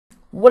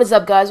What is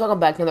up, guys? Welcome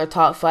back to another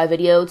top 5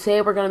 video.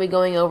 Today we're going to be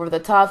going over the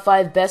top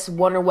 5 best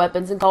wonder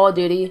weapons in Call of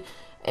Duty,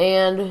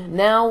 and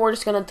now we're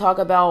just going to talk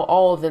about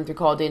all of them through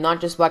Call of Duty, not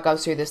just Black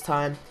Ops 3 this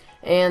time.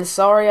 And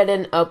sorry I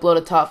didn't upload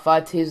a top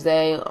 5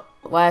 Tuesday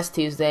last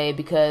Tuesday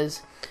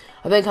because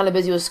I've been kind of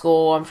busy with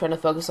school. I'm trying to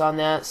focus on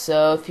that,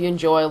 so if you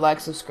enjoy, like,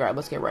 subscribe.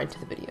 Let's get right into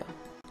the video.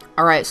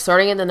 Alright,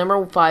 starting in the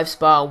number 5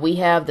 spot, we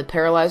have the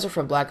Paralyzer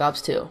from Black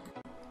Ops 2.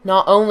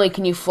 Not only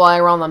can you fly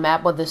around the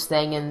map with this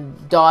thing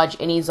and dodge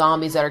any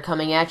zombies that are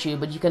coming at you,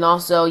 but you can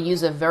also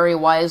use it very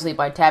wisely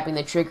by tapping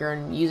the trigger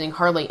and using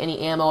hardly any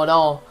ammo at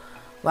all.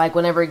 Like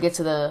whenever it gets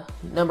to the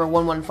number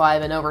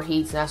 115 and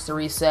overheats and has to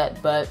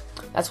reset. But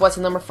that's what's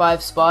in number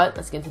 5 spot.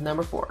 Let's get to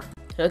number 4.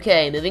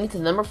 Okay, moving to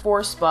the number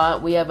 4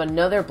 spot, we have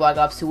another Black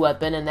Ops 2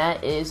 weapon, and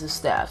that is the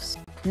staffs.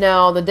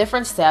 Now, the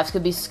different staffs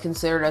could be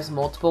considered as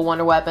multiple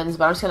wonder weapons,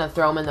 but I'm just going to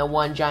throw them into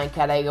one giant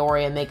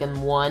category and make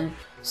them one.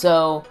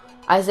 So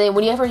I say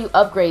whenever you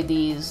upgrade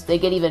these, they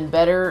get even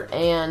better,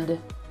 and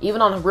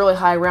even on really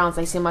high rounds,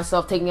 I see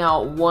myself taking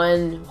out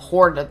one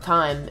horde at a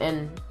time,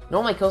 and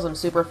normally kills them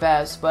super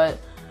fast, but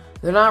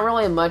they're not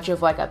really much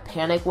of like a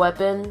panic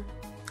weapon,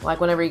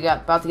 like whenever you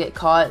got about to get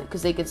caught,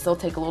 because they can still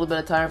take a little bit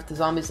of time for the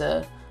zombies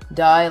to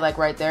die, like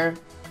right there,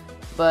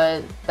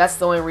 but that's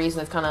the only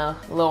reason it's kind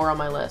of lower on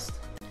my list.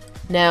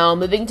 Now,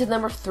 moving to the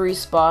number 3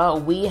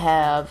 spot, we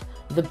have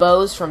the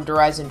bows from Der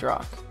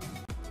Eisendrache.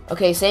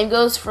 Okay, same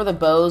goes for the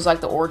bows,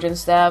 like the Origin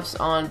staffs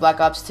on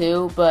Black Ops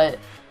 2, but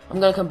I'm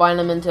going to combine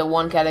them into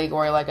one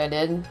category like I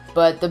did.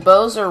 But the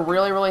bows are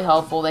really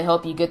helpful. They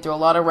help you get through a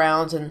lot of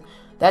rounds, and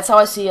that's how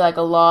I see like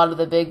a lot of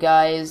the big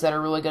guys that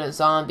are really good at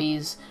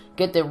zombies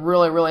get the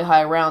really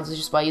high rounds, is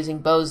just by using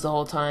bows the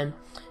whole time.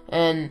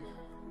 And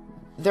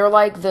they're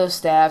like the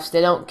staffs,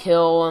 they don't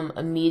kill them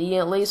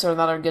immediately, so they're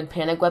not a good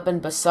panic weapon,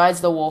 besides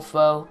the Wolf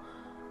Bow,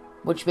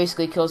 which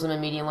basically kills them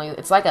immediately.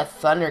 It's like a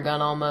thunder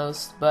gun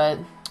almost, but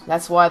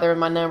that's why they're in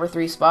my number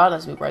 3 spot.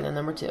 Let's move right to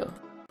number 2.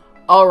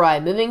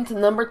 Alright, moving to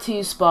number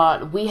 2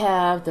 spot, we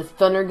have the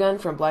Thunder Gun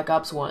from Black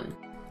Ops 1.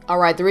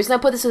 Alright, the reason I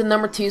put this in the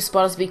number 2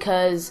 spot is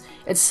because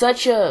it's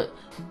such a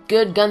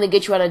good gun to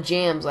get you out of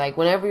jams. Like,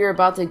 whenever you're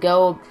about to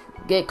go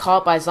get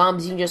caught by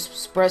zombies, you can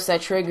just press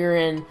that trigger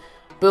and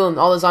boom,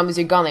 all the zombies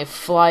are gone, they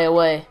fly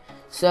away.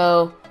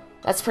 So,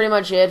 that's pretty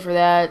much it for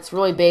that. It's a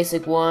really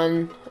basic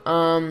one.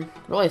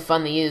 Really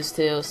fun to use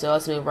too, so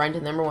let's move right to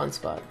the number 1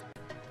 spot.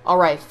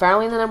 Alright,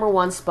 finally in the number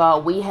 1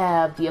 spot, we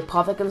have the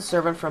Apothicon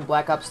Servant from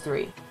Black Ops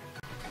 3.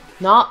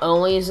 Not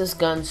only is this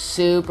gun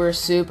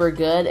super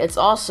good, it's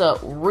also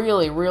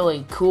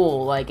really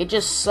cool. Like, it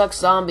just sucks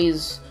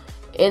zombies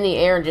in the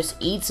air and just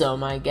eats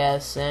them, I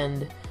guess.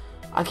 And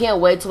I can't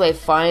wait till they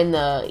find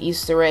the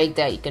Easter egg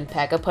that you can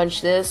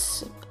Pack-a-Punch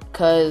this,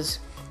 because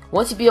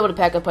once you be able to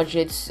Pack-a-Punch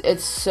it,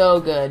 it's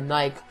so good.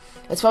 Like,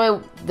 it's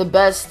probably the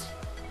best,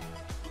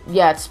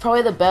 yeah, it's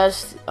probably the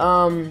best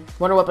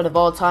wonder weapon of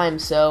all time.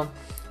 So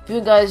if you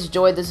guys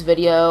enjoyed this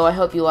video, I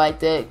hope you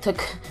liked it.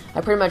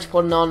 I pretty much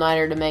pulled an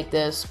all-nighter to make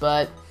this,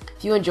 but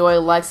if you enjoy,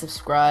 like,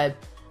 subscribe,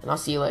 and I'll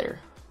see you later.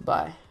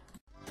 Bye.